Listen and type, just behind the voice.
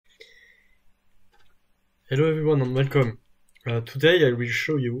Hello everyone and welcome. Today I will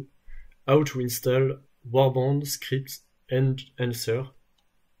show you how to install Warband Script Enhancer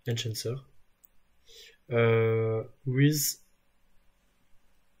with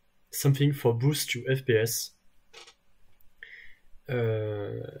something for boost to FPS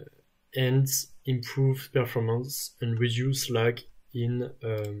and improve performance and reduce lag in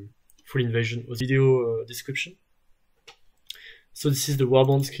full invasion. Video description. So this is the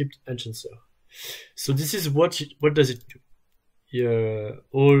Warband Script Enhancer. So this is what does it do?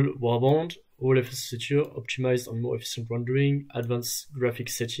 All Warband, all FPS feature, optimized and more efficient rendering, advanced graphic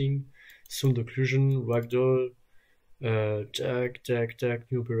setting, sound occlusion, ragdoll, tag,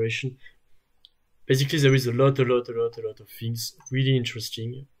 new operation. Basically, there is a lot of things really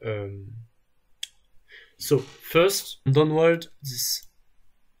interesting. So first, download this.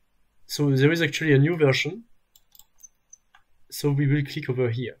 So there is actually a new version. So we will click over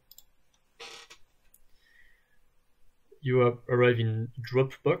here. You arrive in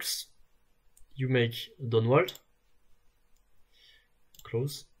Dropbox, you make download,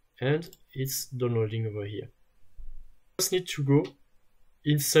 close, and it's downloading over here. You just need to go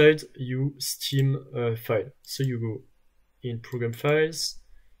inside your Steam file. So you go in Program Files,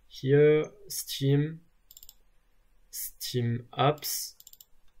 here, Steam Apps,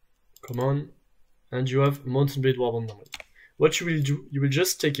 Command, and you have Mountain Blade Warband download. What you will do, you will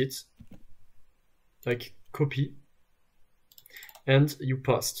just take it, like copy, and you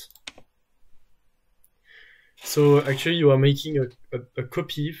paste. So actually you are making a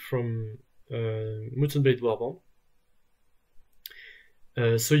copy from Mountain Blade Warband.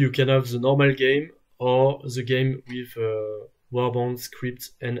 So you can have the normal game or the game with Warband Script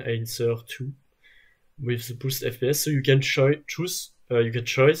Enhancer 2 with the boost FPS. So you can choose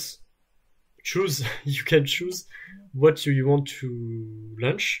what you want to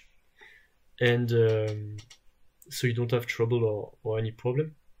launch, and so you don't have trouble or any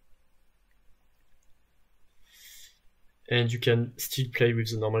problem. And you can still play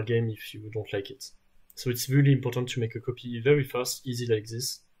with the normal game if you don't like it. So it's really important to make a copy very fast, easy like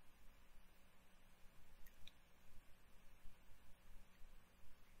this.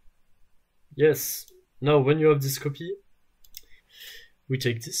 Yes, now when you have this copy, we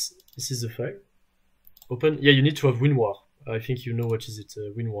take this. This is the file. Open. Yeah, you need to have WinRAR. I think you know what is it,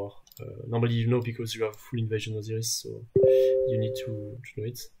 WinRAR. Normally you know because you have full invasion Osiris, so you need to know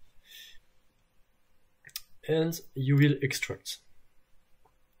it. And you will extract.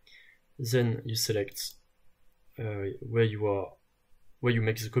 Then you select where you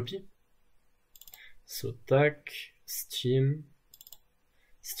make the copy. So tag, Steam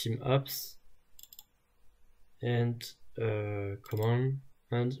Apps, and Command,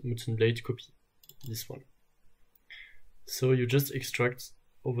 and Mountain Blade copy. This one. So you just extract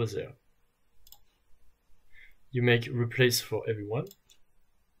over there. You make replace for everyone.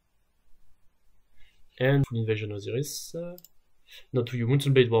 And full invasion Osiris. Now to your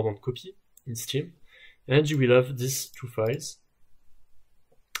Mountain Blade Warband copy in Steam. And you will have these two files.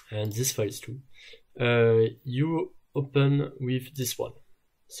 And these files too. You open with this one.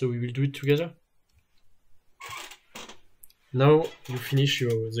 So we will do it together. Now you finish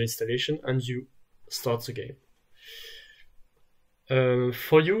the installation and you start the game.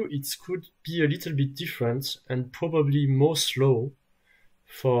 For you, it could be a little bit different and probably more slow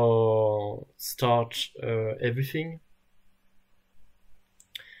for start everything.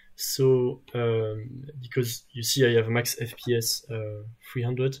 So because you see I have max FPS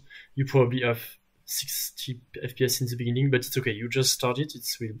 300, you probably have 60 FPS in the beginning, but it's okay, you just start it, it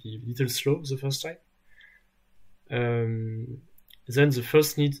will be a little slow the first time. Then the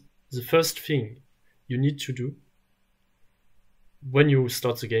first thing you need to do when you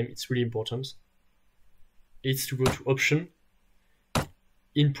start the game, it's really important, it's to go to Option,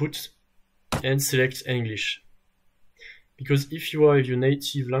 Input, and select English. Because if you are your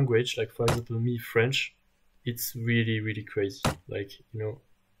native language, like for example me, French, it's really crazy. Like, you know,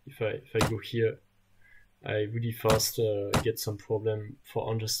 if I go here, I really fast get some problem for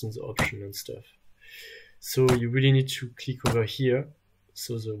understand the option and stuff. So you really need to click over here.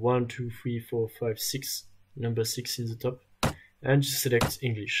 So the 1, 2, 3, 4, 5, 6, number 6 in the top, and just select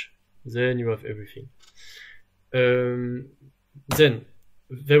English. Then you have everything. Then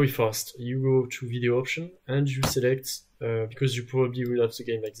very fast, you go to video option and you select, because you probably will have the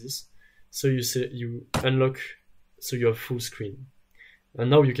game like this. So you unlock, so you have full screen.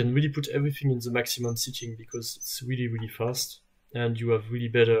 And now you can really put everything in the maximum setting because it's really fast and you have really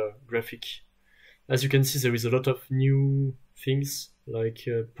better graphic. As you can see, there is a lot of new things like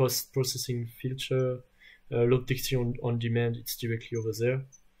post-processing filter, load texture on demand, it's directly over there.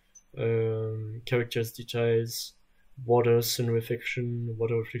 characters details, water, sun reflection,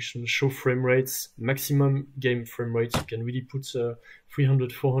 water reflection, show frame rates, maximum game frame rate. You can really put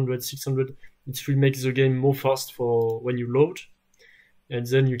 300, 400, 600. It will make the game more fast for when you load. And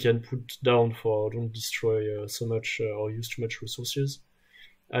then you can put down for don't destroy so much or use too much resources.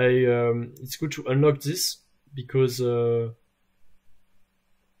 It's good to unlock this because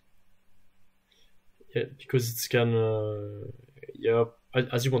it can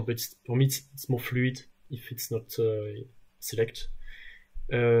as you want, but for me it's more fluid if it's not select.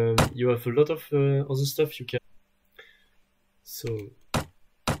 You have a lot of other stuff you can. So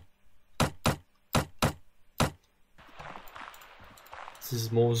this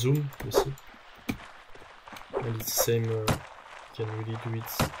is more zoom, you see, and it's the same. You can really do it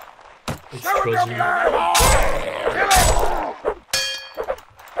extra zoom.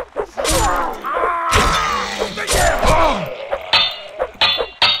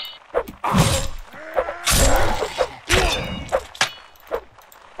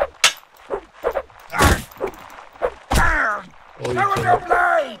 Or you can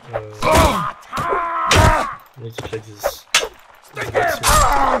make it like this.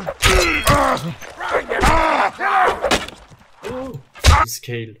 Oh, the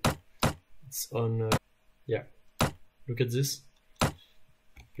scale. It's on. Yeah, look at this.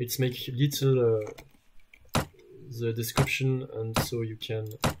 It's make little the description, and so you can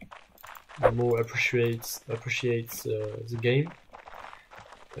more appreciate the game.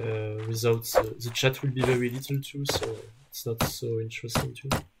 Without the chat will be very little too, so it's not so interesting too.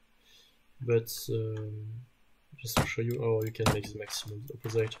 But just to show you, or you can make the maximum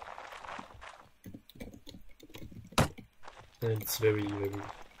opposite, and it's very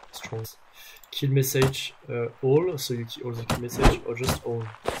strong. Kill message all, so you kill all the kill message, or just all.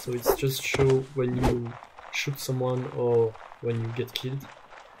 So it's just show when you shoot someone or when you get killed,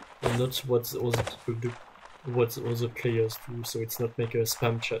 and not what the other people do, what the other players do. So it's not make a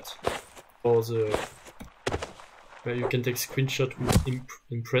spam chat, or the you can take screenshot with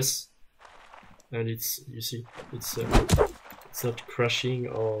impress, and it's, you see, it's not crashing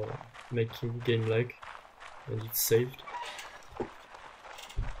or making game lag, and it's saved.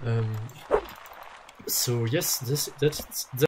 So yes, that's